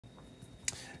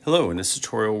Hello, in this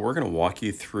tutorial we're going to walk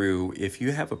you through if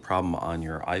you have a problem on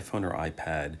your iPhone or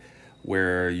iPad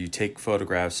where you take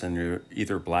photographs and they're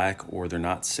either black or they're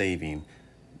not saving.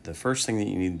 The first thing that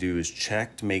you need to do is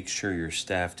check to make sure your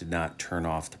staff did not turn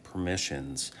off the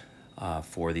permissions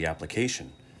for the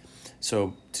application.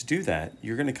 So to do that,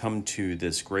 you're going to come to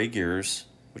this gray gears,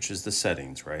 which is the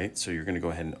settings, right? So you're going to go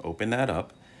ahead and open that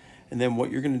up. And then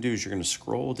what you're going to do is you're going to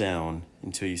scroll down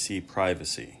until you see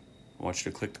privacy. I want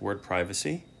you to click the word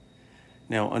privacy.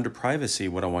 Now under privacy,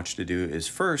 what I want you to do is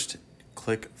first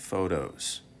click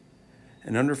photos.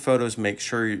 And under photos, make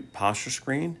sure your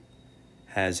PostureScreen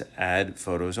has add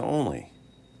photos only.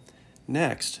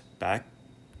 Next,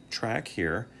 backtrack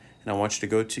here, and I want you to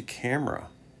go to camera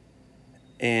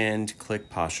and click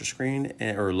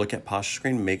PostureScreen or look at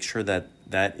PostureScreen, make sure that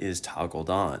that is toggled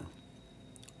on.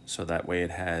 So that way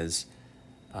it has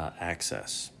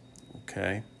access,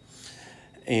 okay?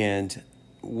 And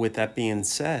with that being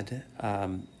said,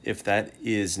 if that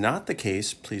is not the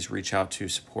case, please reach out to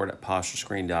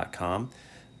support@PostureScreen.com.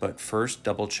 But first,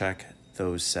 double check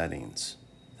those settings.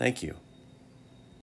 Thank you.